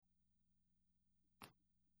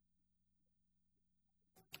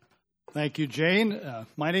Thank you, Jane.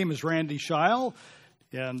 My name is Randy Scheil,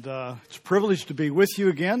 and it's a privilege to be with you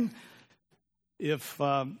again. If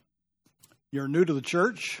you're new to the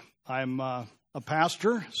church, I'm a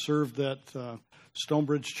pastor, served at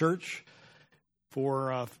Stonebridge Church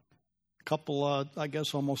for a couple,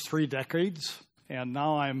 almost 3 decades, and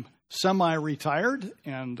now I'm semi-retired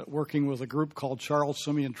and working with a group called Charles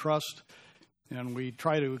Simeon Trust, and we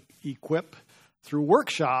try to equip through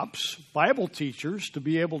workshops, Bible teachers to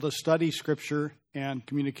be able to study Scripture and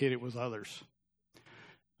communicate it with others.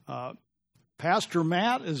 Pastor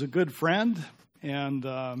Matt is a good friend, and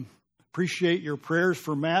appreciate your prayers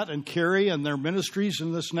for Matt and Carrie and their ministries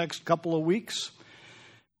in this next couple of weeks.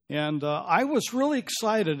 And I was really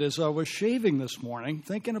excited as I was shaving this morning,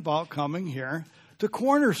 thinking about coming here to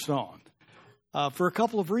Cornerstone for a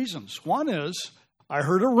couple of reasons. One is I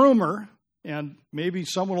heard a rumor, and maybe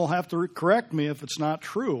someone will have to correct me if it's not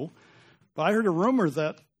true, but I heard a rumor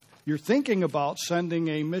that you're thinking about sending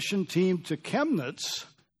a mission team to Chemnitz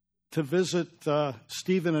to visit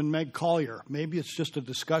Stephen and Meg Collier. Maybe it's just a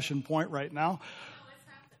discussion point right now.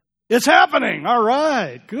 No, it's happening. All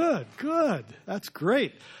right. Good. That's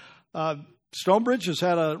great. Stonebridge has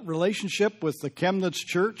had a relationship with the Chemnitz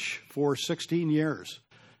Church for 16 years.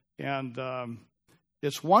 And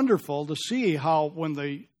it's wonderful to see how when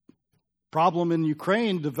the problem in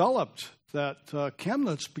Ukraine developed, that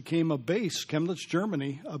Chemnitz became a base, Chemnitz,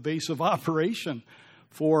 Germany, a base of operation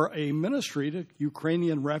for a ministry to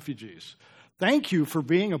Ukrainian refugees. Thank you for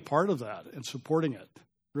being a part of that and supporting it.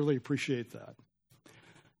 Really appreciate that.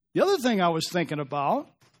 The other thing I was thinking about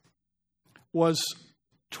was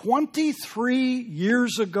 23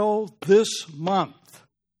 years ago this month,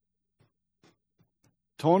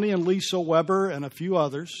 Tony and Lisa Weber and a few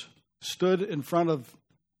others stood in front of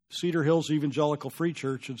Cedar Hills Evangelical Free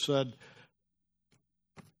Church and said,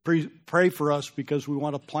 pray for us because we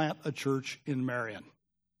want to plant a church in Marion.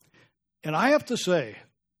 And I have to say,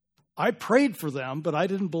 I prayed for them, but I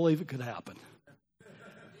didn't believe it could happen.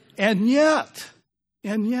 And yet,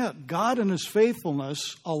 God in His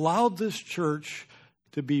faithfulness allowed this church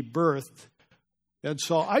to be birthed. And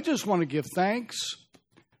so I just want to give thanks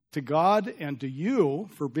to God and to you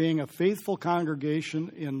for being a faithful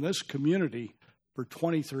congregation in this community for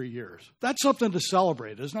 23 years. That's something to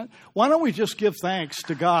celebrate, isn't it? Why don't we just give thanks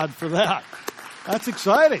to God for that? That's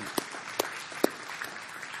exciting.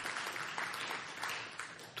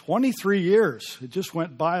 23 years. It just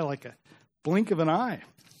went by like a blink of an eye.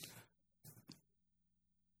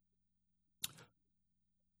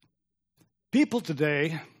 People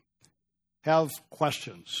today have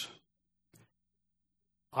questions.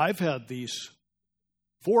 I've had these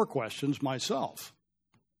 4 questions myself.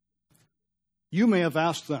 You may have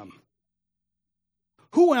asked them,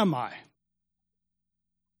 who am I?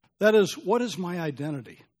 That is, what is my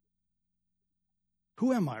identity?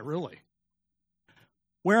 Who am I really?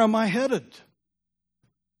 Where am I headed?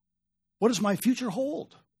 What does my future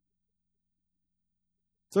hold?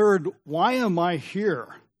 Third, why am I here?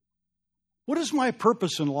 What is my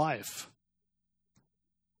purpose in life?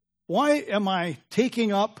 Why am I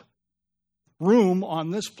taking up room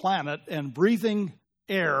on this planet and breathing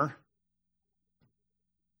air?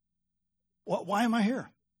 Why am I here?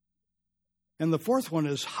 And the 4th one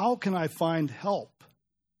is, how can I find help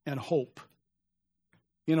and hope?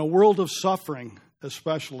 In a world of suffering,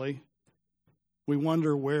 especially, we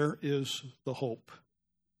wonder, where is the hope?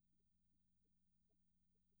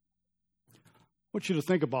 I want you to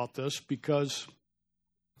think about this because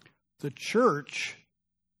the church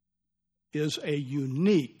is a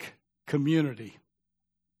unique community.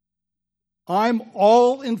 I'm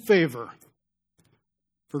all in favor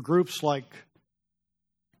for groups like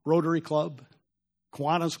Rotary Club,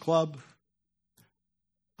 Kiwanis Club.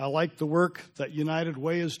 I like the work that United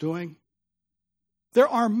Way is doing. There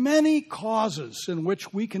are many causes in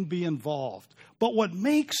which we can be involved. But what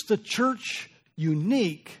makes the church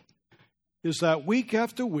unique is that week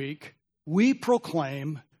after week, we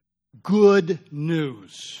proclaim good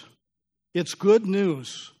news. It's good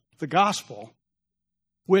news, the gospel,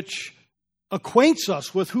 which acquaints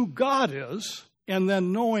us with who God is, and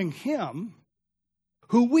then knowing Him,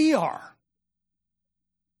 who we are.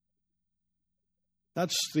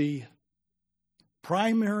 That's the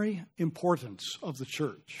primary importance of the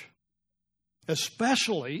church,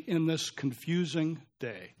 especially in this confusing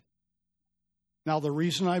day. Now, the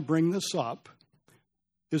reason I bring this up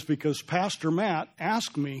is because Pastor Matt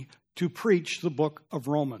asked me to preach the book of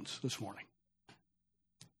Romans this morning.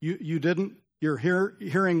 You didn't, your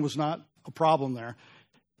hearing was not a problem there,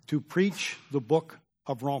 to preach the book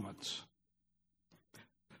of Romans.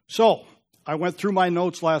 So, I went through my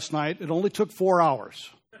notes last night. It only took 4 hours.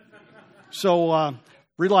 So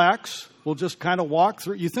relax. We'll just kind of walk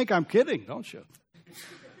through. You think I'm kidding, don't you?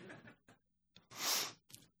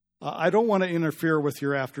 I don't want to interfere with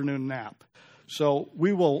your afternoon nap. So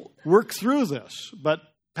we will work through this. But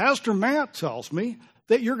Pastor Matt tells me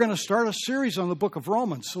that you're going to start a series on the book of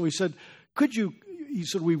Romans. So he said,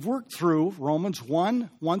 we've worked through Romans 1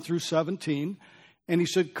 through 17. And he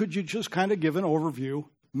said, could you just kind of give an overview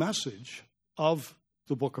message of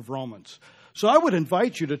the book of Romans? So I would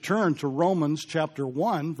invite you to turn to Romans chapter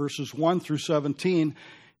 1, verses 1 through 17.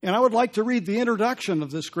 And I would like to read the introduction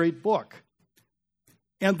of this great book.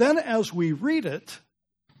 And then as we read it,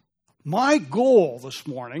 my goal this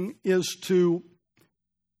morning is to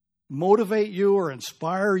motivate you or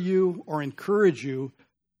inspire you or encourage you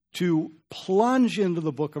to plunge into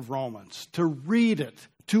the book of Romans, to read it,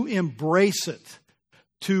 to embrace it,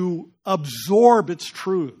 to absorb its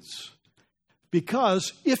truths.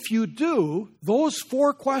 Because if you do, those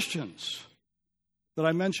 4 questions that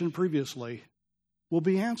I mentioned previously will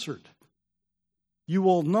be answered. You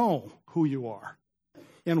will know who you are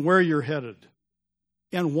and where you're headed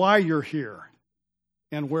and why you're here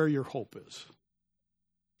and where your hope is.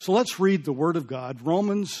 So let's read the Word of God,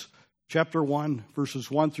 Romans chapter 1, verses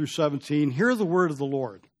 1 through 17. Hear the word of the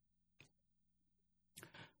Lord.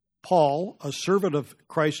 Paul, a servant of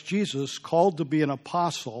Christ Jesus, called to be an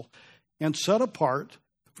apostle and set apart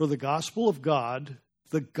for the gospel of God,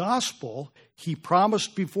 the gospel he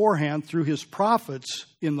promised beforehand through his prophets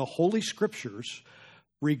in the Holy Scriptures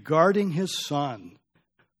regarding his Son,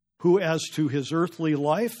 who as to his earthly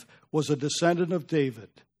life was a descendant of David,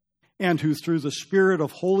 and who through the Spirit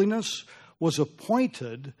of holiness was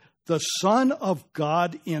appointed the Son of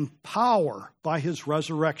God in power by his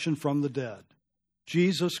resurrection from the dead,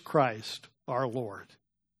 Jesus Christ our Lord.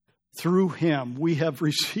 Through him we have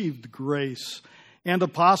received grace and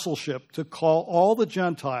apostleship to call all the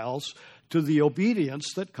Gentiles to the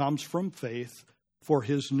obedience that comes from faith for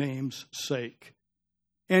his name's sake.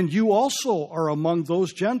 And you also are among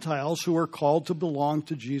those Gentiles who are called to belong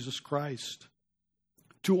to Jesus Christ.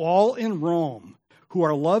 To all in Rome who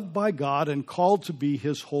are loved by God and called to be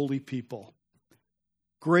his holy people.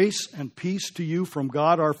 Grace and peace to you from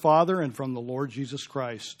God our Father and from the Lord Jesus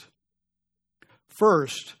Christ.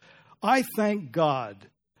 First, I thank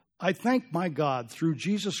my God through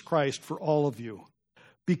Jesus Christ for all of you,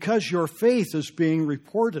 because your faith is being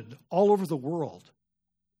reported all over the world.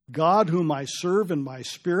 God, whom I serve in my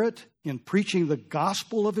spirit in preaching the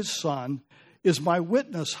gospel of his Son, is my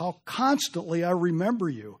witness how constantly I remember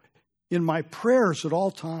you in my prayers at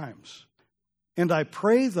all times. And I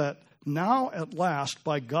pray that now at last,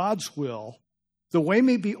 by God's will, the way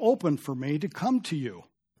may be open for me to come to you.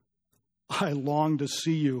 I long to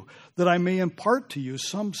see you, that I may impart to you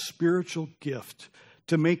some spiritual gift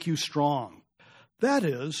to make you strong. That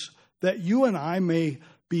is, that you and I may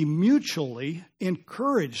be mutually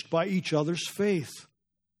encouraged by each other's faith.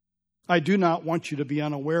 I do not want you to be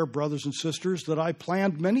unaware, brothers and sisters, that I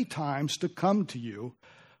planned many times to come to you,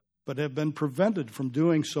 but have been prevented from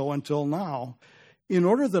doing so until now, in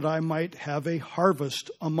order that I might have a harvest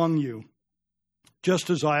among you, just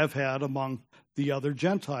as I have had among the other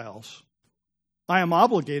Gentiles. I am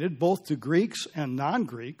obligated both to Greeks and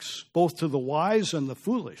non-Greeks, both to the wise and the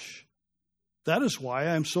foolish. That is why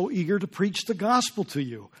I am so eager to preach the gospel to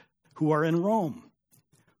you who are in Rome.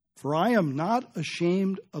 For I am not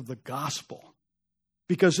ashamed of the gospel,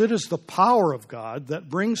 because it is the power of God that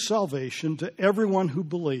brings salvation to everyone who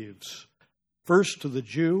believes, first to the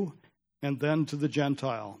Jew and then to the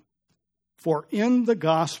Gentile. For in the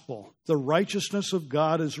gospel the righteousness of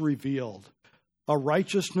God is revealed, a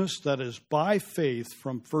righteousness that is by faith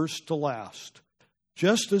from first to last,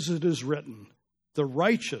 just as it is written, the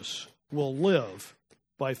righteous will live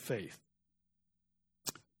by faith.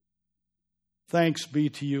 Thanks be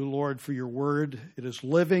to you, Lord, for your word. It is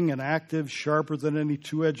living and active, sharper than any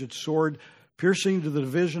two-edged sword, piercing to the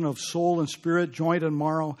division of soul and spirit, joint and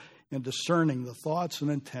marrow, and discerning the thoughts and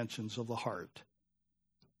intentions of the heart.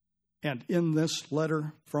 And in this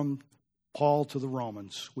letter from Paul to the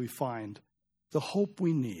Romans, we find the hope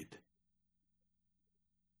we need.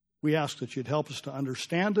 We ask that you'd help us to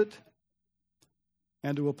understand it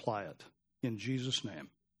and to apply it. In Jesus' name,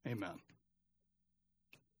 amen.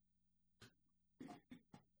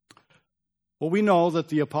 Well, we know that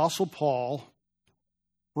the Apostle Paul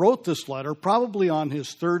wrote this letter probably on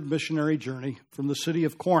his third missionary journey from the city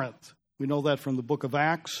of Corinth. We know that from the book of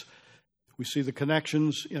Acts. We see the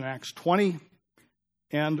connections in Acts 20.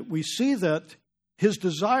 And we see that his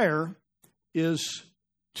desire is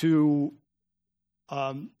to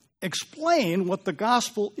explain what the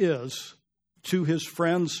gospel is to his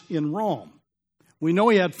friends in Rome. We know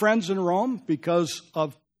he had friends in Rome because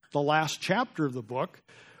of the last chapter of the book,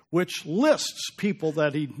 which lists people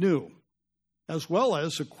that he knew, as well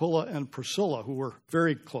as Aquila and Priscilla, who were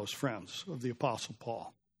very close friends of the Apostle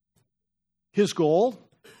Paul. His goal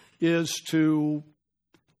is to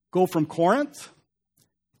go from Corinth,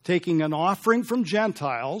 taking an offering from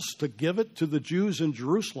Gentiles to give it to the Jews in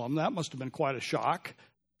Jerusalem. That must have been quite a shock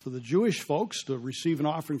to the Jewish folks to receive an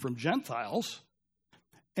offering from Gentiles.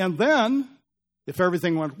 And then, if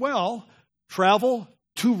everything went well, travel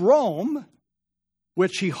to Rome,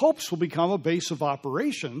 which he hopes will become a base of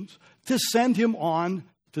operations, to send him on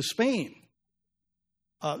to Spain.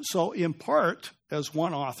 So in part, as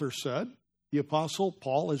one author said, the Apostle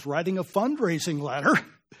Paul is writing a fundraising letter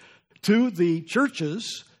to the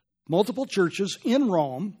churches, multiple churches in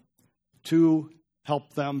Rome, to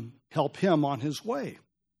help him on his way.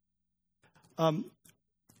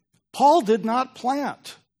 Paul did not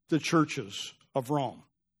plant the churches of Rome.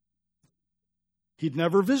 He'd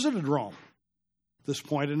never visited Rome at this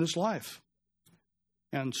point in his life.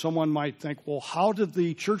 And someone might think, well, how did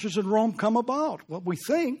the churches in Rome come about? Well, we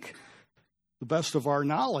think, the best of our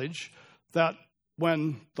knowledge, that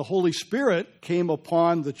when the Holy Spirit came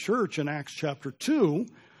upon the church in Acts chapter 2,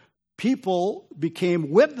 people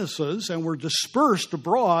became witnesses and were dispersed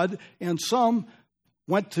abroad, and some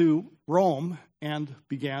went to Rome and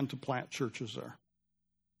began to plant churches there.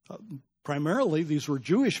 Primarily, these were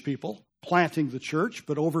Jewish people planting the church,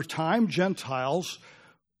 but over time, Gentiles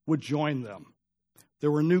would join them.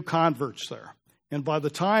 There were new converts there. And by the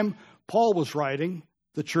time Paul was writing,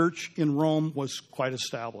 the church in Rome was quite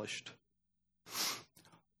established.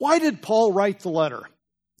 Why did Paul write the letter?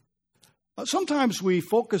 Sometimes we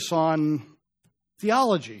focus on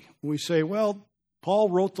theology. We say, well, Paul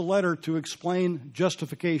wrote the letter to explain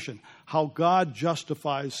justification, how God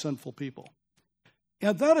justifies sinful people.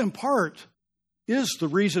 And that, in part, is the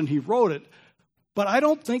reason he wrote it, but I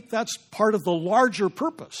don't think that's part of the larger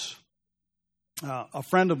purpose. A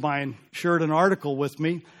friend of mine shared an article with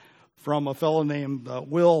me from a fellow named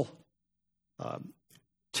Will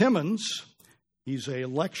Timmons. He's a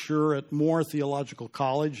lecturer at Moore Theological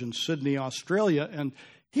College in Sydney, Australia, and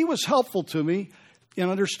he was helpful to me in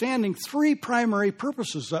understanding three primary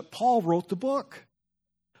purposes that Paul wrote the book.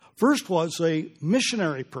 First was a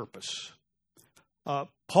missionary purpose.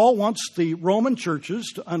 Paul wants the Roman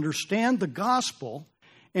churches to understand the gospel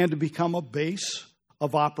and to become a base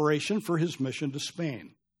of operation for his mission to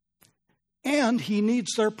Spain. And he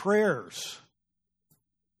needs their prayers.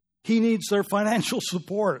 He needs their financial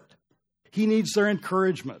support. He needs their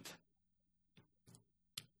encouragement,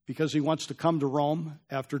 because he wants to come to Rome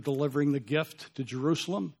after delivering the gift to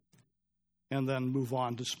Jerusalem and then move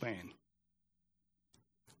on to Spain.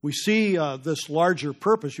 We see this larger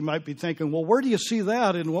purpose. You might be thinking, well, where do you see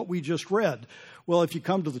that in what we just read? Well, if you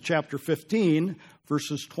come to the chapter 15,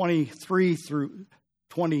 verses 23 through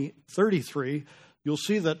 33, you'll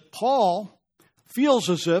see that Paul feels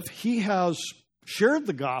as if he has shared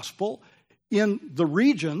the gospel in the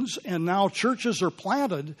regions, and now churches are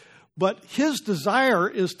planted, but his desire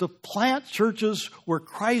is to plant churches where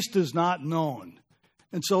Christ is not known.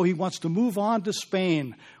 And so he wants to move on to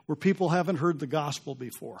Spain, where people haven't heard the gospel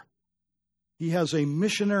before. He has a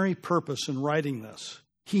missionary purpose in writing this.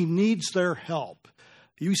 He needs their help.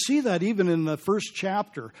 You see that even in the first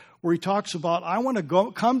chapter, where he talks about, I want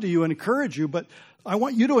to come to you and encourage you, but I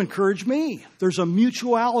want you to encourage me. There's a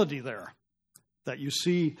mutuality there that you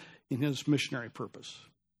see in his missionary purpose.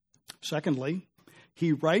 Secondly,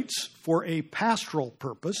 he writes for a pastoral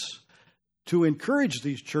purpose, to encourage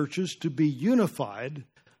these churches to be unified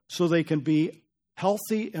so they can be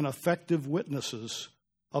healthy and effective witnesses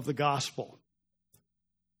of the gospel.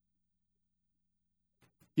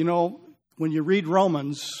 You know, when you read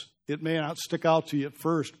Romans, it may not stick out to you at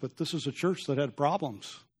first, but this is a church that had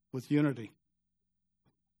problems with unity.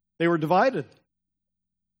 They were divided.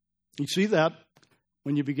 You see that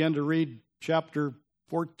when you begin to read chapter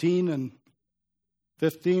 14 and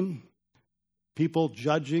 15, people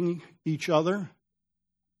judging each other,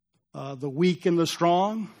 the weak and the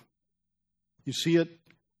strong. You see it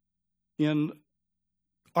in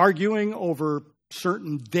arguing over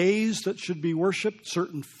certain days that should be worshiped,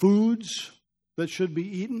 certain foods that should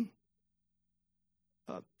be eaten.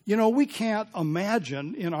 We can't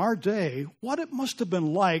imagine in our day what it must have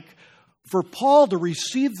been like for Paul to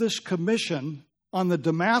receive this commission on the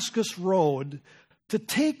Damascus Road to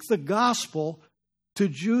take the gospel to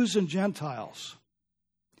Jews and Gentiles.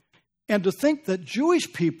 And to think that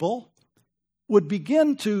Jewish people would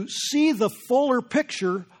begin to see the fuller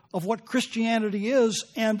picture of what Christianity is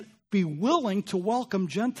and be willing to welcome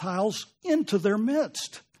Gentiles into their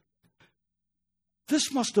midst.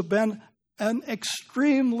 this must have been an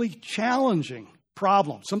extremely challenging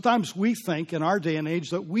problem. Sometimes we think in our day and age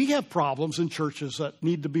that we have problems in churches that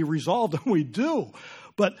need to be resolved, and we do.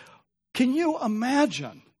 But can you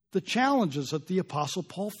imagine the challenges that the Apostle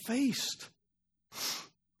Paul faced?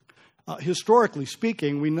 Historically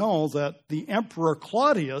speaking, we know that the Emperor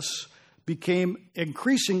Claudius became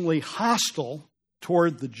increasingly hostile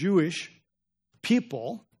toward the Jewish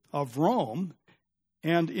people of Rome,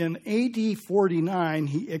 and in AD 49,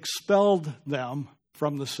 he expelled them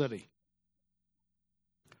from the city.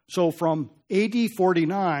 So from AD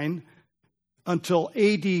 49 until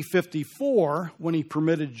AD 54, when he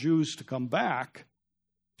permitted Jews to come back,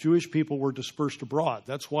 Jewish people were dispersed abroad.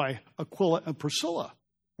 That's why Aquila and Priscilla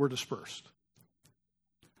were dispersed.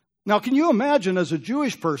 Now, can you imagine as a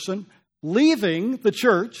Jewish person leaving the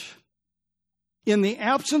church? In the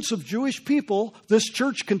absence of Jewish people, this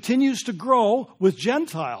church continues to grow with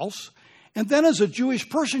Gentiles. And then as a Jewish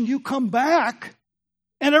person, you come back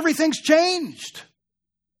and everything's changed.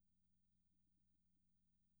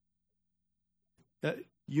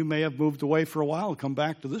 You may have moved away for a while and come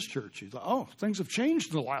back to this church. You thought, oh, things have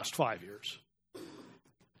changed in the last 5 years.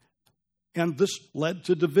 And this led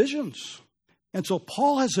to divisions. And so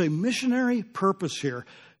Paul has a missionary purpose here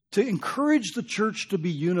to encourage the church to be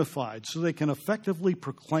unified so they can effectively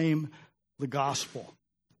proclaim the gospel.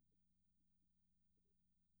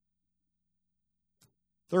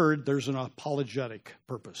 Third, there's an apologetic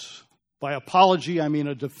purpose. By apology, I mean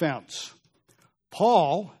a defense.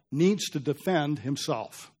 Paul needs to defend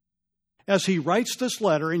himself. As he writes this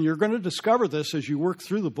letter, and you're going to discover this as you work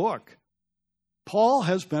through the book, Paul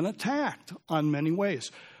has been attacked on many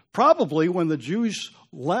ways. Probably when the Jews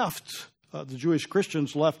left, the Jewish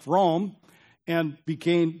Christians left Rome and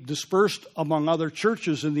became dispersed among other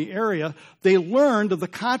churches in the area, they learned of the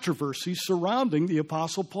controversy surrounding the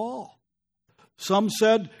Apostle Paul. Some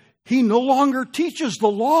said, he no longer teaches the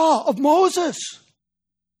law of Moses.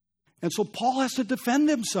 And so Paul has to defend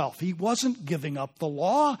himself. He wasn't giving up the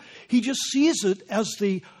law. He just sees it as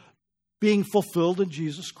the being fulfilled in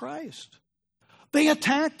Jesus Christ. They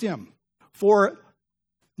attacked him for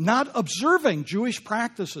not observing Jewish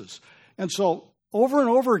practices. And so over and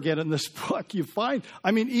over again in this book, you find,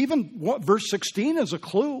 even verse 16 is a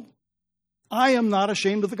clue. I am not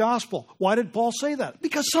ashamed of the gospel. Why did Paul say that?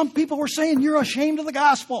 Because some people were saying, you're ashamed of the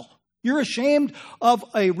gospel. You're ashamed of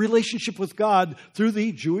a relationship with God through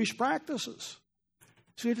the Jewish practices.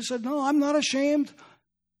 So he just said, no, I'm not ashamed.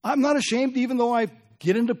 I'm not ashamed even though I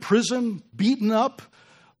get into prison, beaten up,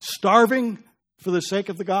 starving for the sake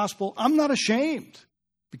of the gospel. I'm not ashamed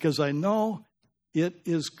because I know it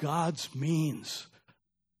is God's means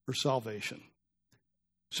for salvation.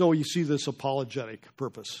 So you see this apologetic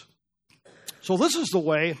purpose. So this is the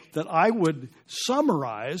way that I would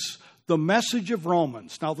summarize the message of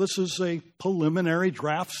Romans. Now, this is a preliminary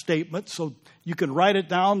draft statement, so you can write it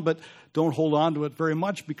down, but don't hold on to it very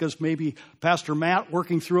much because maybe Pastor Matt,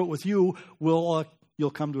 working through it with you,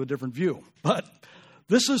 you'll come to a different view. But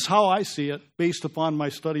this is how I see it based upon my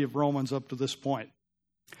study of Romans up to this point.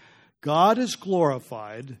 God is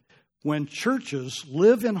glorified when churches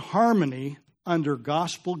live in harmony under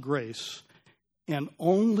gospel grace, and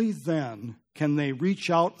only then can they reach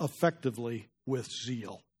out effectively with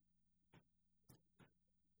zeal.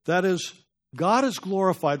 That is, God is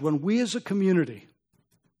glorified when we as a community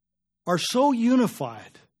are so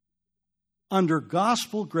unified under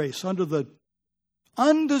gospel grace, under the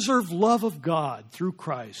undeserved love of God through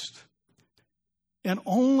Christ. And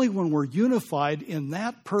only when we're unified in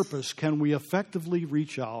that purpose can we effectively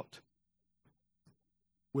reach out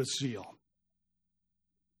with zeal.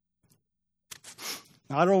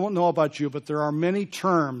 Now, I don't know about you, but there are many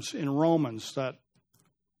terms in Romans that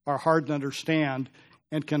are hard to understand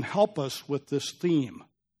and can help us with this theme.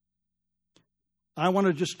 I want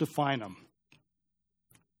to just define them.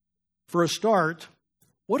 For a start,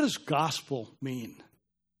 what does gospel mean?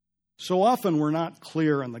 So often we're not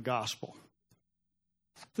clear in the gospel.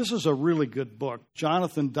 This is a really good book.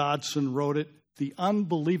 Jonathan Dodson wrote it, The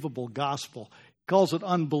Unbelievable Gospel. He calls it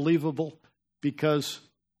unbelievable because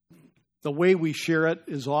the way we share it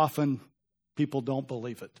is often people don't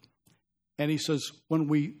believe it. And he says, when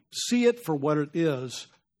we see it for what it is,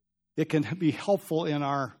 it can be helpful in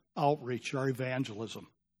our outreach, our evangelism.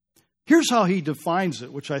 Here's how he defines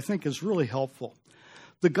it, which I think is really helpful.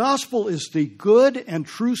 The gospel is the good and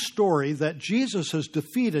true story that Jesus has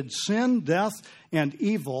defeated sin, death, and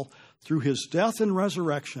evil through his death and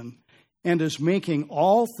resurrection, and is making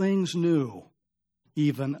all things new,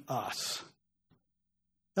 even us.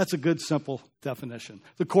 That's a good, simple definition.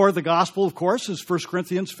 The core of the gospel, of course, is 1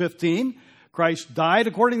 Corinthians 15. Christ died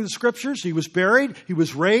according to the Scriptures. He was buried. He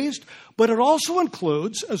was raised. But it also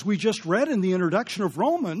includes, as we just read in the introduction of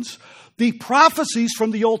Romans, the prophecies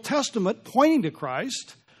from the Old Testament pointing to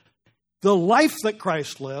Christ, the life that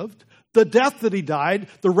Christ lived, the death that he died,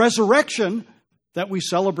 the resurrection that we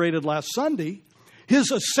celebrated last Sunday,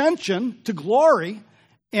 his ascension to glory,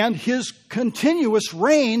 and his continuous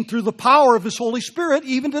reign through the power of his Holy Spirit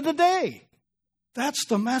even to today. That's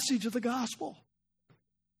the message of the gospel.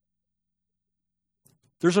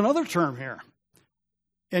 There's another term here,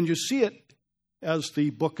 and you see it as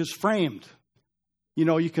the book is framed. You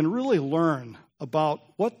know, you can really learn about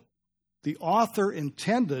what the author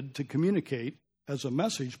intended to communicate as a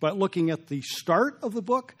message by looking at the start of the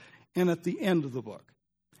book and at the end of the book.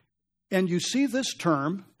 And you see this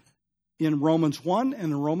term in Romans 1 and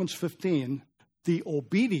in Romans 15, the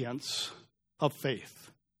obedience of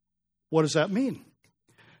faith. What does that mean?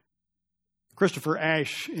 Christopher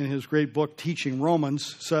Ash, in his great book, Teaching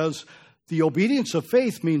Romans, says, the obedience of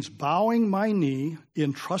faith means bowing my knee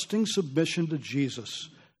in trusting submission to Jesus,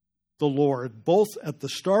 the Lord, both at the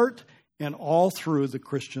start and all through the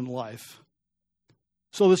Christian life.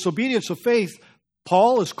 So this obedience of faith,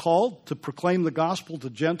 Paul is called to proclaim the gospel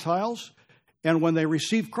to Gentiles. And when they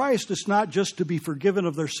receive Christ, it's not just to be forgiven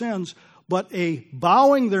of their sins, but a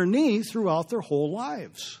bowing their knee throughout their whole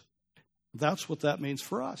lives. That's what that means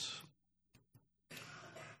for us.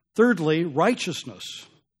 Thirdly, righteousness.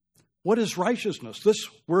 What is righteousness? This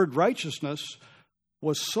word righteousness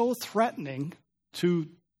was so threatening to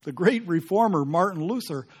the great reformer Martin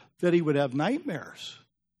Luther that he would have nightmares.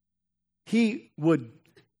 He would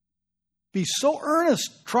be so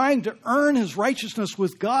earnest trying to earn his righteousness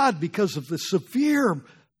with God because of the severe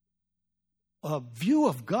view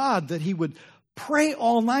of God that he would pray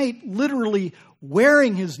all night, literally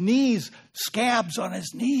wearing his knees, scabs on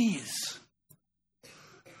his knees.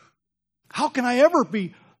 How can I ever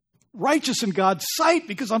be righteous in God's sight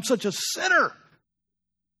because I'm such a sinner?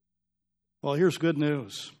 Well, here's good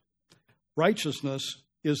news. Righteousness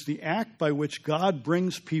is the act by which God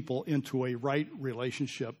brings people into a right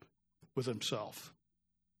relationship with himself.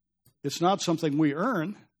 It's not something we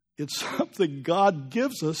earn. It's something God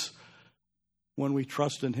gives us when we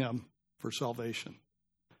trust in him for salvation.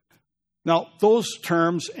 Now, those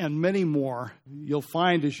terms and many more you'll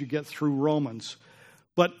find as you get through Romans.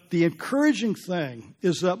 But the encouraging thing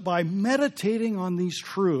is that by meditating on these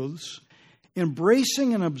truths,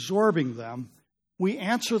 embracing and absorbing them, we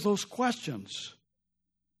answer those questions.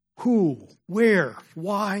 Who, where,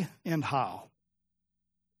 why, and how.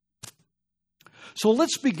 So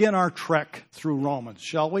let's begin our trek through Romans,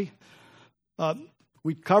 shall we?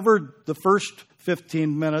 We covered the first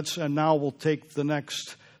 15 minutes, and now we'll take the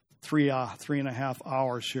next three and a half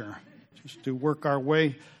hours here just to work our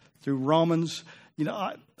way through Romans. You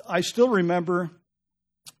know, I still remember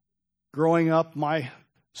growing up, my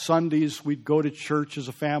Sundays, we'd go to church as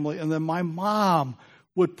a family, and then my mom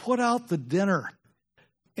would put out the dinner,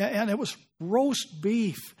 and it was roast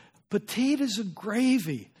beef, potatoes and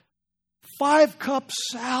gravy, 5-cup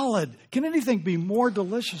salad. Can anything be more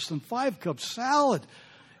delicious than 5-cup salad?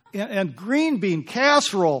 And green bean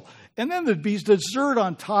casserole, and then there'd be dessert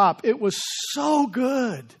on top. It was so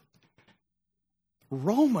good.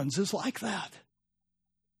 Romans is like that.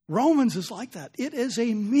 Romans is like that. It is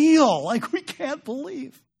a meal like we can't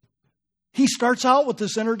believe. He starts out with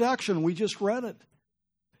this introduction. We just read it.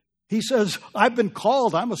 He says, I've been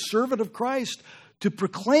called, I'm a servant of Christ, to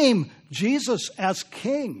proclaim Jesus as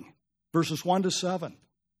King. Verses 1 to 7.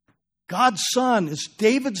 God's Son is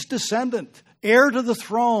David's descendant, heir to the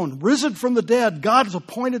throne, risen from the dead, God's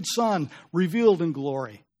appointed Son, revealed in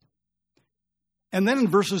glory. And then in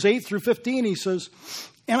verses 8 through 15, he says,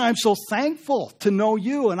 and I'm so thankful to know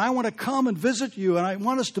you, and I want to come and visit you, and I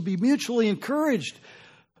want us to be mutually encouraged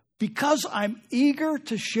because I'm eager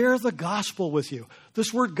to share the gospel with you.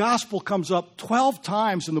 This word gospel comes up 12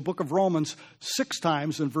 times in the book of Romans, 6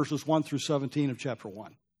 times in verses 1 through 17 of chapter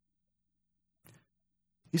 1.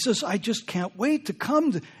 He says, I just can't wait to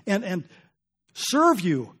come and serve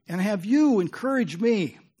you and have you encourage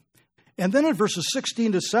me. And then in verses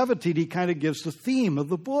 16 to 17, he kind of gives the theme of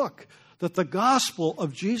the book, that the gospel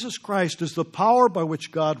of Jesus Christ is the power by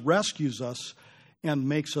which God rescues us and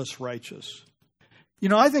makes us righteous. You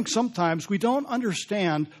know, I think sometimes we don't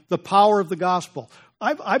understand the power of the gospel.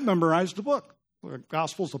 I've memorized the book. The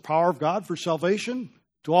gospel is the power of God for salvation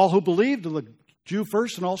to all who believe, to the Jew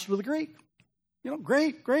first and also to the Greek. You know,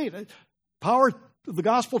 great. Power of the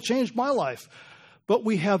gospel changed my life. But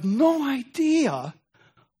we have no idea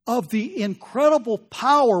of the incredible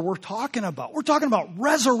power we're talking about. We're talking about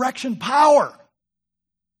resurrection power.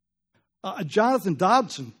 Jonathan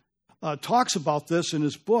Dobson talks about this in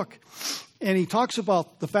his book, and he talks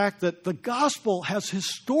about the fact that the gospel has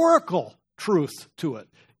historical truth to it.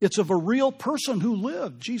 It's of a real person who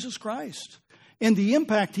lived, Jesus Christ, and the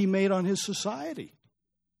impact he made on his society.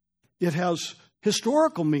 It has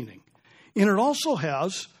historical meaning, and it also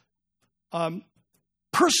has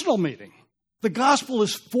personal meaning. The gospel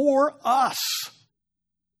is for us,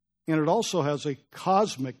 and it also has a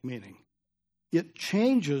cosmic meaning. It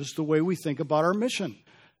changes the way we think about our mission.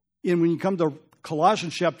 And when you come to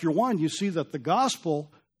Colossians chapter 1, you see that the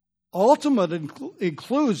gospel ultimately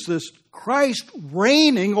includes this Christ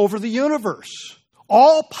reigning over the universe.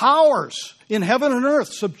 All powers in heaven and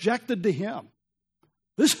earth subjected to him.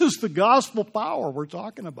 This is the gospel power we're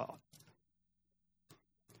talking about.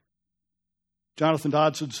 Jonathan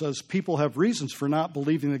Dodson says, people have reasons for not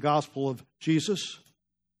believing the gospel of Jesus.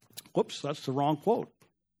 Whoops, that's the wrong quote.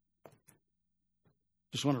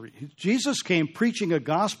 Just want to read. Jesus came preaching a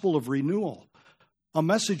gospel of renewal, a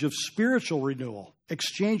message of spiritual renewal,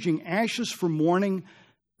 exchanging ashes for mourning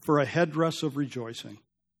for a headdress of rejoicing,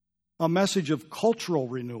 a message of cultural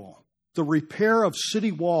renewal, the repair of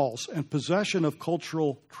city walls and possession of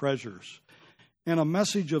cultural treasures, and a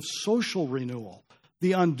message of social renewal,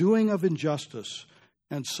 the undoing of injustice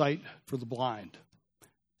and sight for the blind.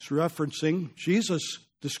 It's referencing Jesus'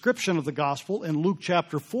 description of the gospel in Luke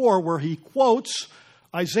chapter 4, where he quotes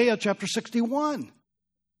Isaiah chapter 61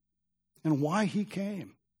 and why he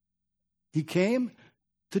came. He came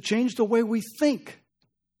to change the way we think,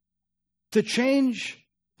 to change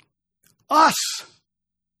us,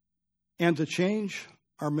 and to change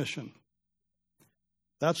our mission.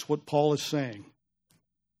 That's what Paul is saying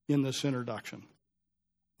in this introduction.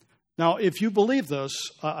 Now, if you believe this,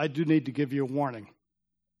 I do need to give you a warning.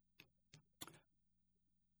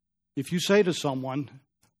 If you say to someone,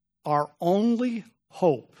 our only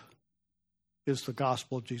hope is the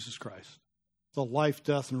gospel of Jesus Christ, the life,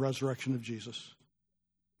 death, and resurrection of Jesus.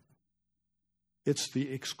 It's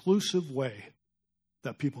the exclusive way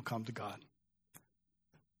that people come to God.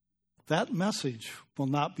 That message will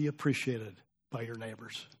not be appreciated by your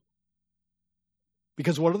neighbors.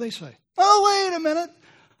 Because what do they say? Oh, wait a minute.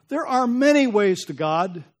 There are many ways to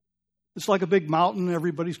God. It's like a big mountain.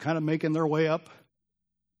 Everybody's kind of making their way up.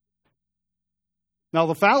 Now,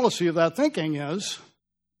 the fallacy of that thinking is,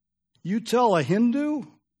 you tell a Hindu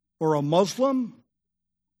or a Muslim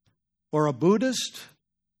or a Buddhist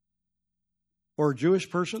or a Jewish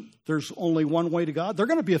person there's only one way to God, they're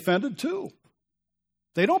going to be offended too.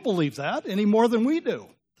 They don't believe that any more than we do.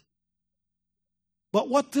 But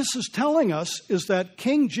what this is telling us is that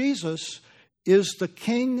King Jesus is the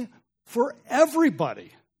king for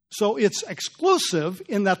everybody. So it's exclusive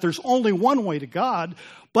in that there's only one way to God,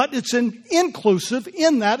 but it's inclusive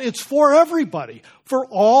in that it's for everybody, for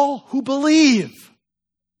all who believe.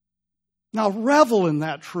 Now revel in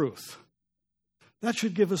that truth. That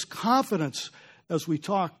should give us confidence as we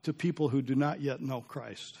talk to people who do not yet know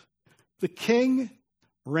Christ. The King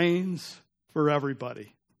reigns for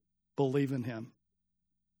everybody. Believe in him.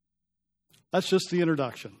 That's just the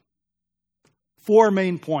introduction. 4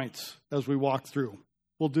 main points as we walk through.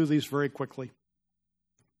 We'll do these very quickly.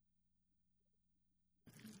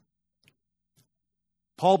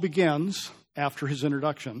 Paul begins, after his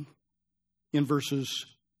introduction, in verses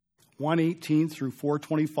 118 through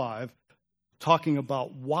 425, talking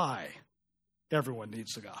about why everyone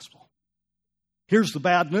needs the gospel. Here's the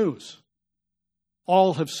bad news.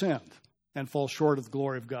 All have sinned and fall short of the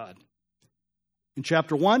glory of God. In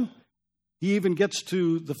chapter 1, he even gets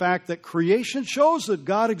to the fact that creation shows that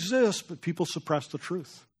God exists, but people suppress the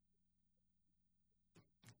truth.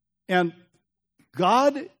 And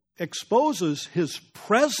God exposes his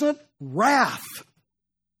present wrath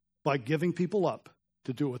by giving people up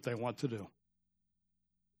to do what they want to do.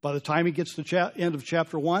 By the time he gets to the end of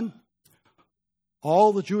chapter 1,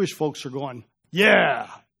 all the Jewish folks are going, yeah,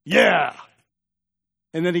 yeah.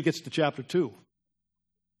 And then he gets to chapter 2.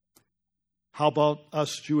 How about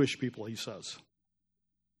us Jewish people, he says.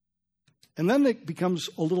 And then it becomes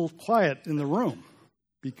a little quiet in the room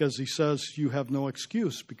because he says you have no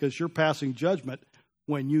excuse because you're passing judgment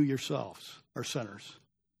when you yourselves are sinners.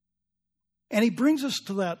 And he brings us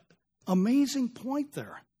to that amazing point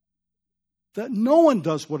there that no one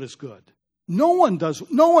does what is good. No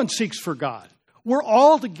one seeks for God. We're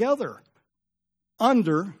all together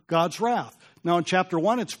under God's wrath. Now in chapter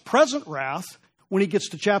 1, it's present wrath. When he gets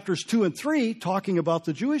to chapters 2 and 3, talking about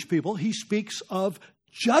the Jewish people, he speaks of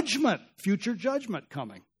judgment, future judgment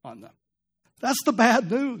coming on them. That's the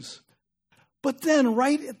bad news. But then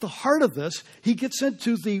right at the heart of this, he gets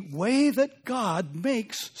into the way that God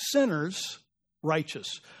makes sinners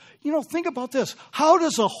righteous. think about this. How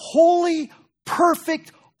does a holy,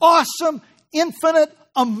 perfect, awesome, infinite,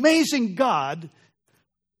 amazing God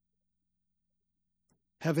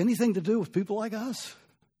have anything to do with people like us?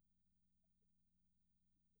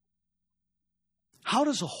 How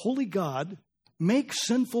does a holy God make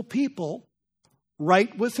sinful people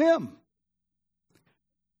right with him?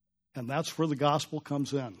 And that's where the gospel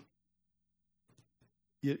comes in.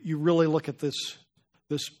 You really look at this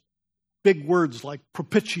big words like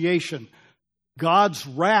propitiation, God's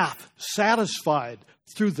wrath satisfied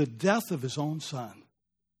through the death of his own son.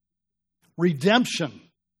 Redemption,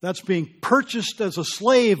 that's being purchased as a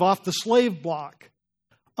slave off the slave block.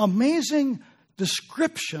 Amazing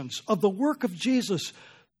descriptions of the work of Jesus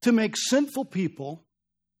to make sinful people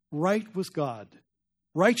right with God.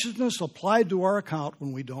 Righteousness applied to our account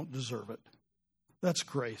when we don't deserve it. That's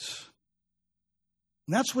grace.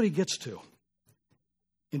 And that's what he gets to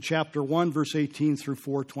in chapter 1, verse 18 through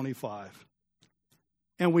 4:25.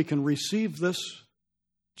 And we can receive this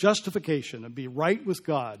justification and be right with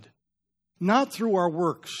God, not through our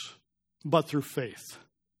works, but through faith.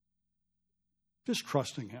 Just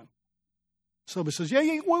trusting him. Somebody says,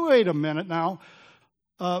 wait a minute now.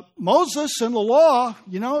 Moses and the law,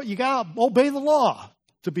 you got to obey the law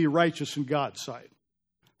to be righteous in God's sight.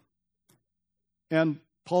 And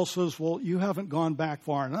Paul says, well, you haven't gone back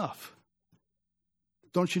far enough.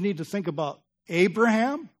 Don't you need to think about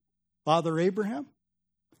Abraham, Father Abraham?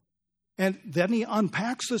 And then he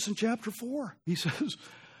unpacks this in chapter 4. He says,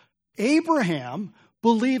 Abraham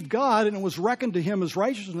believed God and it was reckoned to him as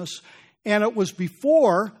righteousness, and it was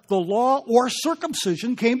before the law or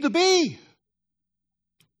circumcision came to be.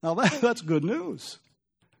 Now that's good news.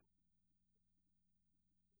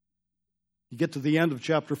 You get to the end of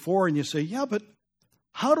chapter 4 and you say, but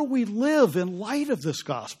how do we live in light of this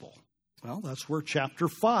gospel? Well, that's where chapter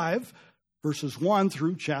 5, verses 1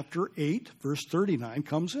 through chapter 8, verse 39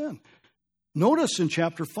 comes in. Notice in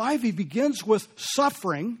chapter 5, he begins with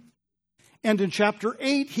suffering, and in chapter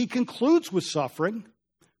 8, he concludes with suffering,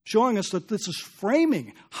 showing us that this is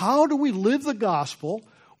framing. How do we live the gospel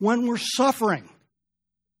when we're suffering?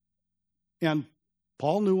 And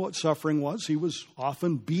Paul knew what suffering was. He was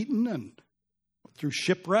often beaten and through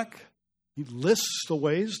shipwreck. He lists the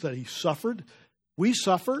ways that he suffered. We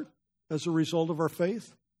suffer as a result of our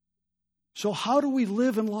faith. So how do we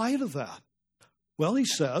live in light of that? Well, he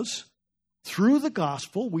says, through the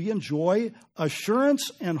gospel, we enjoy assurance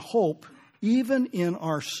and hope even in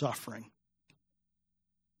our suffering.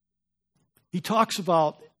 He talks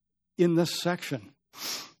about, in this section,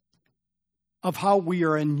 of how we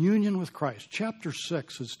are in union with Christ. Chapter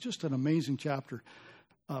 6 is just an amazing chapter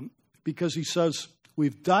because he says,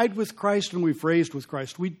 we've died with Christ and we've raised with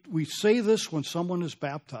Christ. We say this when someone is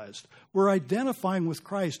baptized. We're identifying with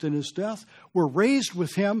Christ in his death. We're raised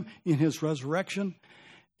with him in his resurrection.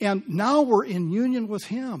 And now we're in union with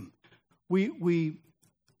him. We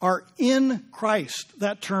are in Christ.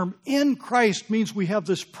 That term, in Christ, means we have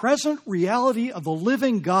this present reality of the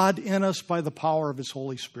living God in us by the power of his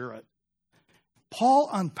Holy Spirit. Paul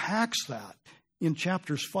unpacks that in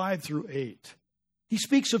chapters 5 through 8. He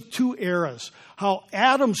speaks of two eras, how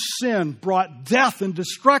Adam's sin brought death and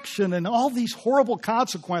destruction and all these horrible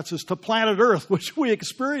consequences to planet Earth, which we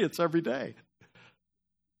experience every day.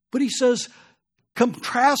 But he says,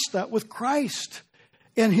 contrast that with Christ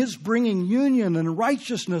and his bringing union and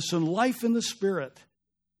righteousness and life in the Spirit.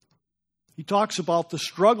 He talks about the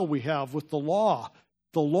struggle we have with the law.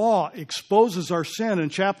 The law exposes our sin. In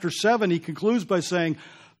chapter 7, he concludes by saying,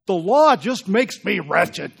 the law just makes me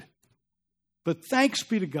wretched. But thanks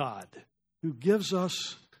be to God who gives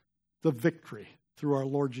us the victory through our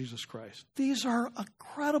Lord Jesus Christ. These are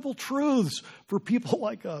incredible truths for people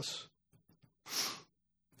like us.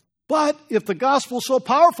 But if the gospel's so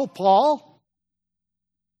powerful, Paul,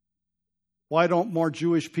 why don't more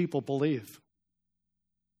Jewish people believe?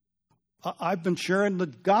 I've been sharing the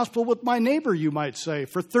gospel with my neighbor, you might say,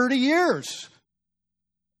 for 30 years.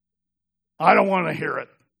 I don't want to hear it.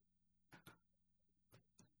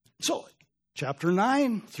 So, chapter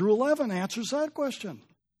 9 through 11 answers that question.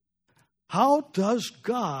 How does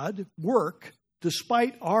God work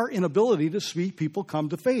despite our inability to see people come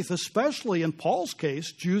to faith, especially in Paul's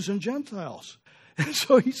case, Jews and Gentiles? And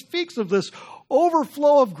so he speaks of this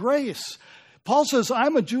overflow of grace. Paul says,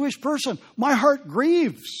 I'm a Jewish person. My heart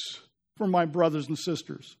grieves for my brothers and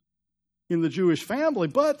sisters in the Jewish family,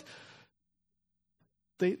 but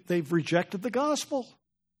they've rejected the gospel,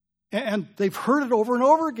 and they've heard it over and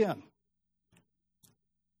over again.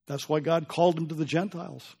 That's why God called them to the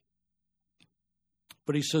Gentiles.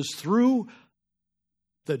 But he says, through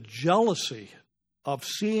the jealousy of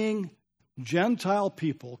seeing Gentile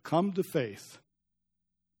people come to faith,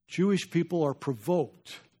 Jewish people are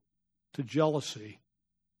provoked to jealousy,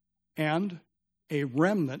 and a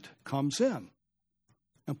remnant comes in.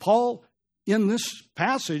 And Paul, in this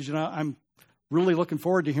passage, and I'm really looking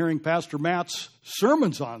forward to hearing Pastor Matt's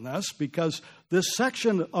sermons on this, because this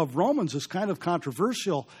section of Romans is kind of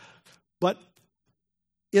controversial, but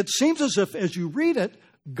it seems as if, as you read it,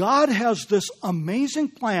 God has this amazing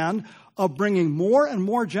plan of bringing more and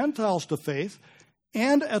more Gentiles to faith,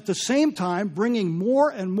 and at the same time bringing more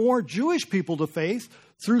and more Jewish people to faith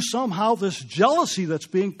through somehow this jealousy that's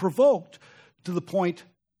being provoked to the point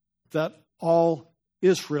that all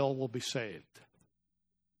Israel will be saved.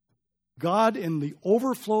 God, in the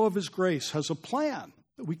overflow of his grace, has a plan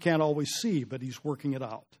that we can't always see, but he's working it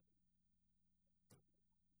out.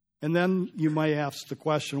 And then you may ask the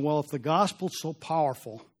question, well, if the gospel's so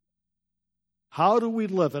powerful, how do we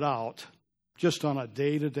live it out just on a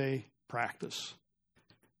day-to-day practice?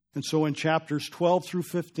 And so in chapters 12 through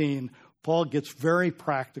 15, Paul gets very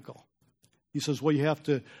practical. He says, well, you have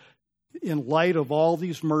to, in light of all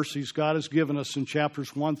these mercies God has given us in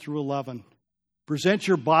chapters 1 through 11, present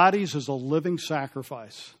your bodies as a living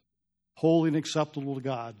sacrifice, holy and acceptable to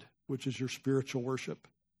God, which is your spiritual worship.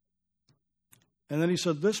 And then he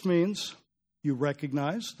said, this means you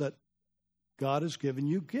recognize that God has given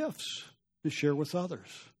you gifts to share with others.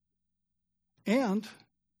 And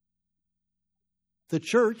the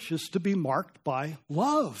church is to be marked by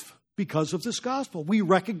love because of this gospel. We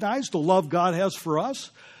recognize the love God has for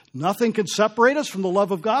us. Nothing can separate us from the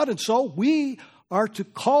love of God, and so we are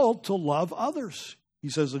called to love others, he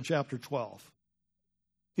says in chapter 12.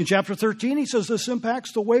 In chapter 13, he says this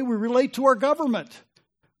impacts the way we relate to our government.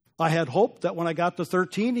 I had hoped that when I got to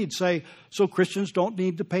 13, he'd say, so Christians don't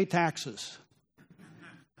need to pay taxes.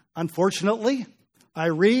 Unfortunately, I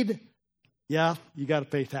read, yeah, you got to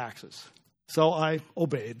pay taxes. So I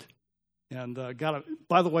obeyed and got it.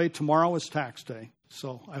 By the way, tomorrow is tax day,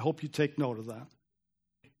 so I hope you take note of that.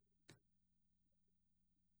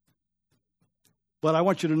 But I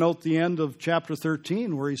want you to note the end of chapter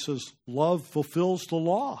 13 where he says, love fulfills the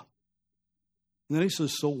law. And then he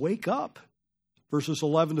says, so wake up. Verses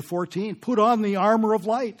 11 to 14, put on the armor of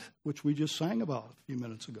light, which we just sang about a few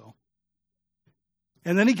minutes ago.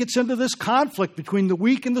 And then he gets into this conflict between the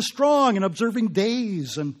weak and the strong and observing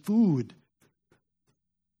days and food.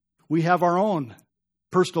 We have our own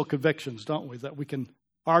personal convictions, don't we, that we can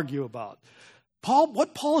argue about.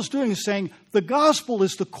 What Paul is doing is saying the gospel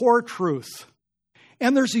is the core truth.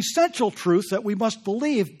 And there's essential truth that we must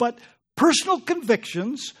believe, but personal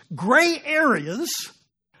convictions, gray areas,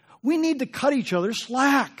 we need to cut each other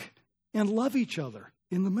slack and love each other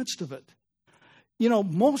in the midst of it. You know,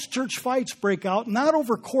 most church fights break out not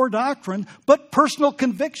over core doctrine, but personal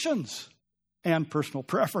convictions and personal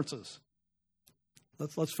preferences.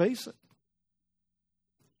 Let's face it.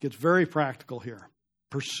 It gets very practical here.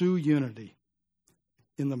 Pursue unity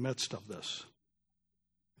in the midst of this.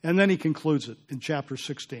 And then he concludes it in chapter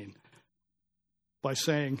 16 by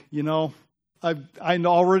saying, you know, I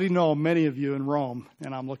already know many of you in Rome,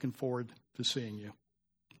 and I'm looking forward to seeing you.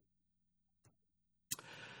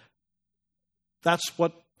 That's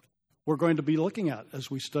what we're going to be looking at as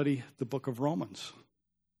we study the book of Romans.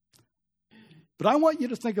 But I want you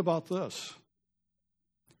to think about this.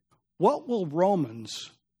 What will Romans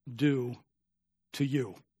do to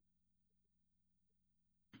you?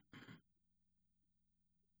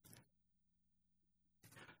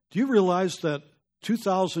 Do you realize that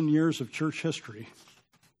 2,000 years of church history,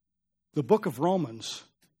 the book of Romans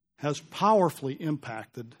has powerfully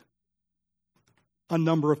impacted a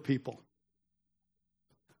number of people?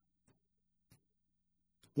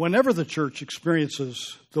 Whenever the church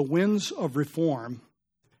experiences the winds of reform,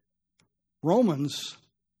 Romans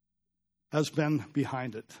has been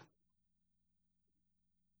behind it.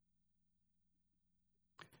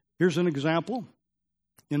 Here's an example.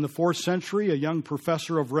 In the 4th century, a young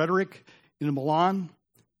professor of rhetoric in Milan,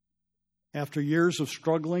 after years of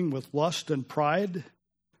struggling with lust and pride,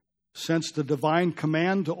 sensed the divine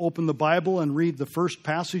command to open the Bible and read the first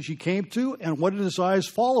passage he came to, and what did his eyes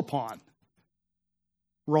fall upon?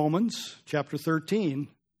 Romans chapter 13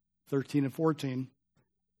 and 14.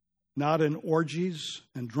 Not in orgies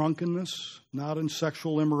and drunkenness, not in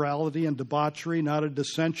sexual immorality and debauchery, not in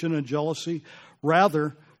dissension and jealousy.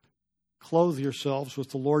 Rather, clothe yourselves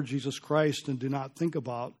with the Lord Jesus Christ and do not think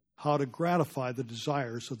about how to gratify the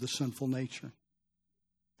desires of the sinful nature.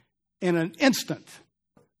 In an instant,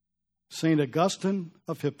 St. Augustine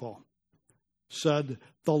of Hippo said,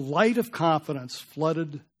 the light of confidence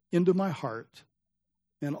flooded into my heart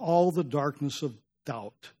and all the darkness of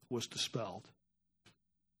doubt was dispelled.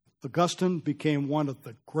 Augustine became one of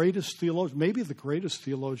the greatest theologians, maybe the greatest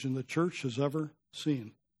theologian the church has ever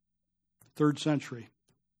seen. 3rd century.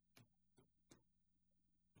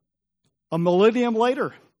 A millennium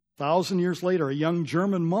later, 1,000 years later, a young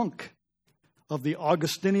German monk of the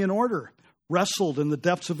Augustinian order wrestled in the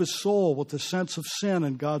depths of his soul with the sense of sin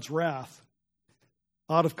and God's wrath.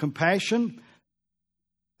 Out of compassion,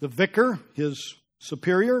 the vicar, his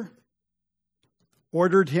superior,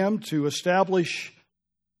 ordered him to establish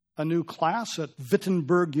a new class at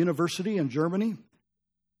Wittenberg University in Germany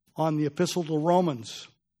on the Epistle to Romans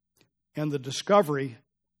and the discovery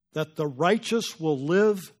that the righteous will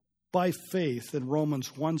live by faith in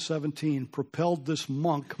Romans 1:17 propelled this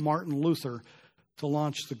monk, Martin Luther, to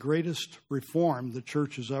launch the greatest reform the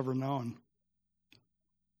church has ever known.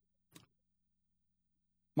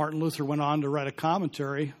 Martin Luther went on to write a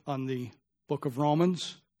commentary on the book of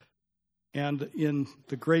Romans. And in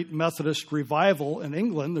the great Methodist revival in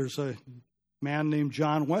England, there's a man named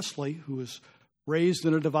John Wesley who was raised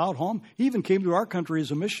in a devout home. He even came to our country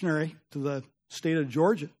as a missionary to the state of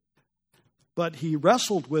Georgia. But he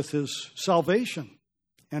wrestled with his salvation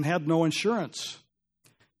and had no insurance.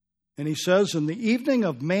 And he says, in the evening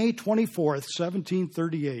of May 24th,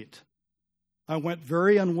 1738, I went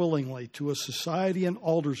very unwillingly to a society in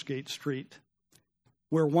Aldersgate Street,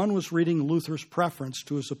 where one was reading Luther's preface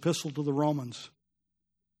to his epistle to the Romans.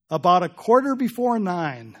 About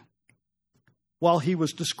 9:15, while he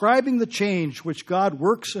was describing the change which God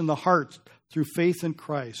works in the heart through faith in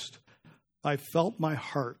Christ, I felt my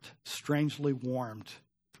heart strangely warmed.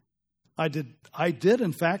 I did,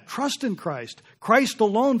 in fact, trust in Christ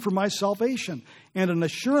alone for my salvation, and an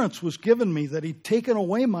assurance was given me that He'd taken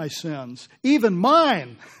away my sins, even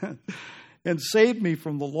mine, and saved me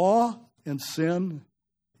from the law and sin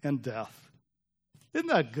and death. Isn't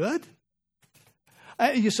that good?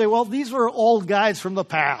 You say, well, these were old guys from the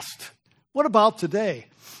past. What about today?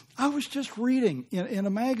 I was just reading in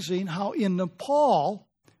a magazine how in Nepal,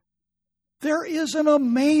 there is an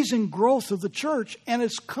amazing growth of the church, and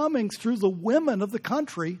it's coming through the women of the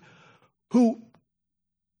country who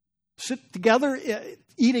sit together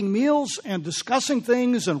eating meals and discussing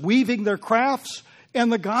things and weaving their crafts,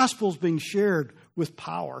 and the gospel's being shared with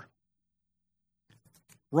power.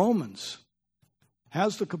 Romans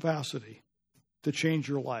has the capacity to change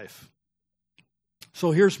your life. So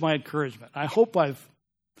here's my encouragement. I hope I've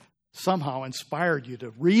somehow inspired you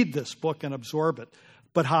to read this book and absorb it.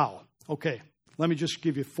 But how? Okay, let me just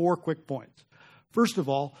give you 4 quick points. First of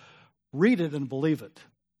all, read it and believe it.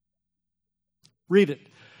 Read it.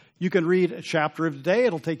 You can read a chapter of the day.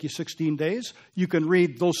 It'll take you 16 days. You can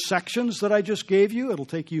read those sections that I just gave you. It'll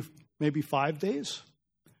take you maybe 5 days.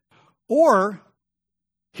 Or,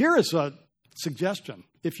 here is a suggestion.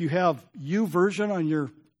 If you have YouVersion on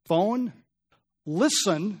your phone,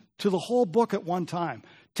 listen to the whole book at one time.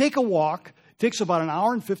 Take a walk. It takes about 1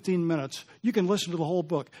 hour and 15 minutes. You can listen to the whole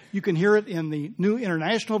book. You can hear it in the New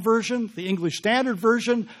International Version, the English Standard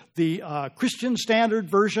Version, the Christian Standard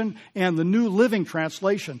Version, and the New Living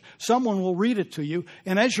Translation. Someone will read it to you.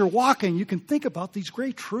 And as you're walking, you can think about these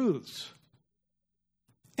great truths.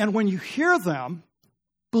 And when you hear them,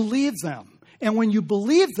 believe them. And when you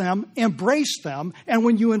believe them, embrace them. And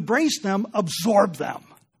when you embrace them, absorb them.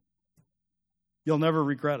 You'll never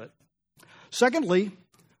regret it. Secondly,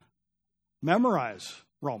 memorize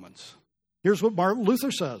Romans. Here's what Martin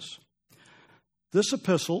Luther says. This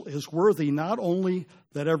epistle is worthy not only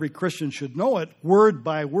that every Christian should know it, word,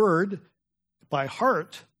 by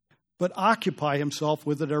heart, but occupy himself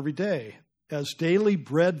with it every day, as daily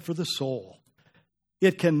bread for the soul.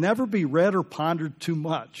 It can never be read or pondered too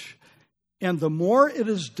much. And the more it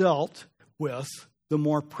is dealt with, the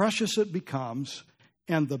more precious it becomes,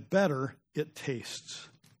 and the better it tastes.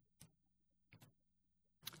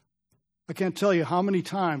 I can't tell you how many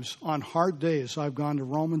times on hard days I've gone to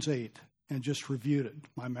Romans 8 and just reviewed it,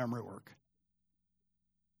 my memory work.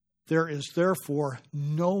 There is therefore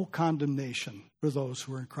no condemnation for those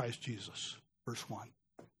who are in Christ Jesus, verse 1.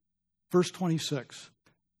 Verse 26,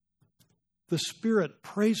 the Spirit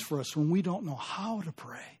prays for us when we don't know how to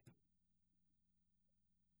pray.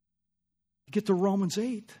 Get to Romans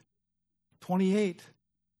 8, 28.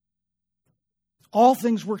 All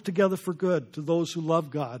things work together for good to those who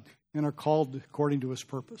love God and are called according to His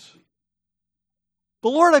purpose. But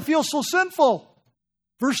Lord, I feel so sinful.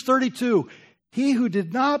 Verse 32, He who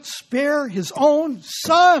did not spare His own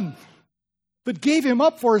Son, but gave Him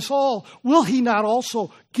up for us all, will He not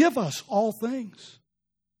also give us all things?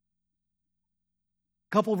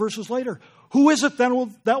 A couple of verses later, who is it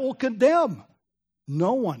then that will condemn?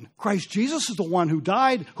 No one. Christ Jesus is the one who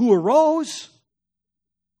died, who arose,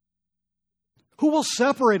 Who will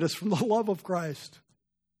separate us from the love of Christ?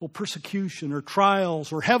 Will persecution or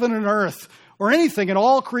trials or heaven and earth or anything in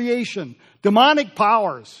all creation, demonic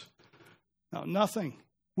powers? No, nothing.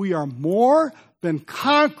 We are more than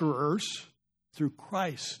conquerors through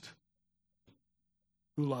Christ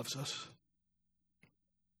who loves us.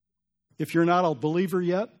 If you're not a believer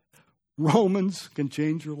yet, Romans can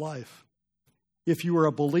change your life. If you are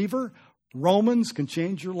a believer, Romans can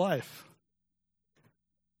change your life.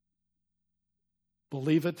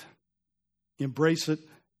 Believe it, embrace it,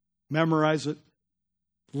 memorize it,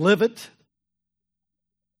 live it,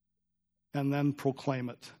 and then proclaim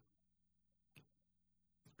it.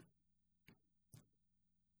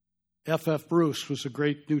 F. Bruce was a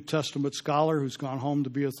great New Testament scholar who's gone home to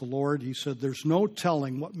be with the Lord. He said, there's no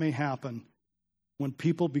telling what may happen when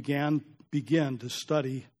people begin to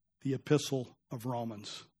study the epistle of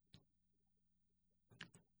Romans.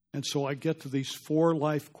 And so I get to these 4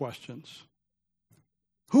 life questions.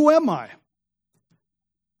 Who am I?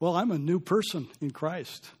 Well, I'm a new person in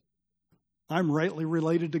Christ. I'm rightly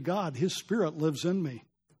related to God. His Spirit lives in me.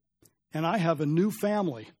 And I have a new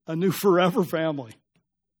family, a new forever family,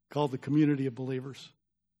 called the community of believers.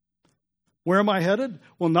 Where am I headed?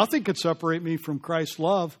 Well, nothing could separate me from Christ's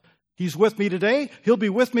love. He's with me today. He'll be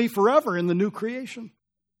with me forever in the new creation.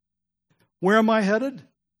 Where am I headed?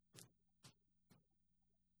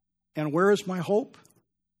 And where is my hope?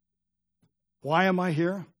 Why am I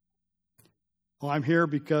here? Well, I'm here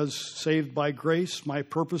because saved by grace, my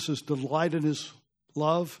purpose is to delight in His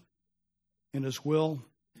love, in His will,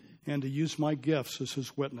 and to use my gifts as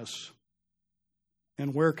His witness.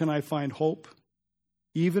 And where can I find hope?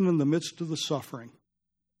 Even in the midst of the suffering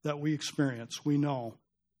that we experience, we know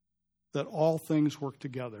that all things work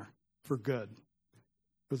together for good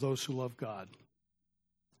for those who love God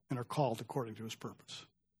and are called according to His purpose.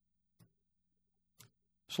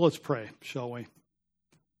 So let's pray, shall we?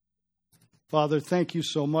 Father, thank you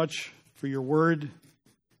so much for your word.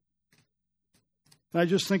 And I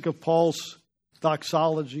just think of Paul's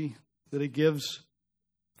doxology that he gives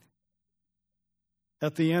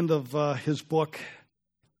at the end of his book,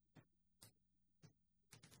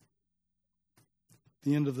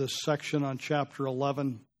 the end of this section on chapter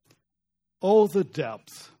 11. Oh, the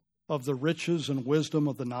depth of the riches and wisdom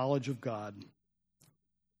of the knowledge of God.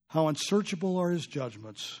 How unsearchable are His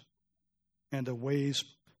judgments and the ways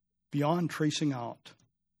beyond tracing out.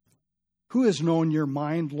 Who has known your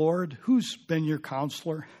mind, Lord? Who's been your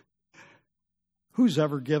counselor? Who's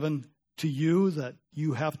ever given to you that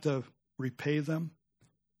you have to repay them?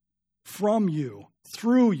 From you,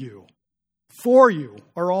 through you, for you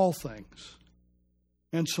are all things.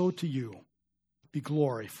 And so to you be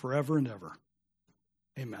glory forever and ever.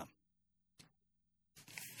 Amen.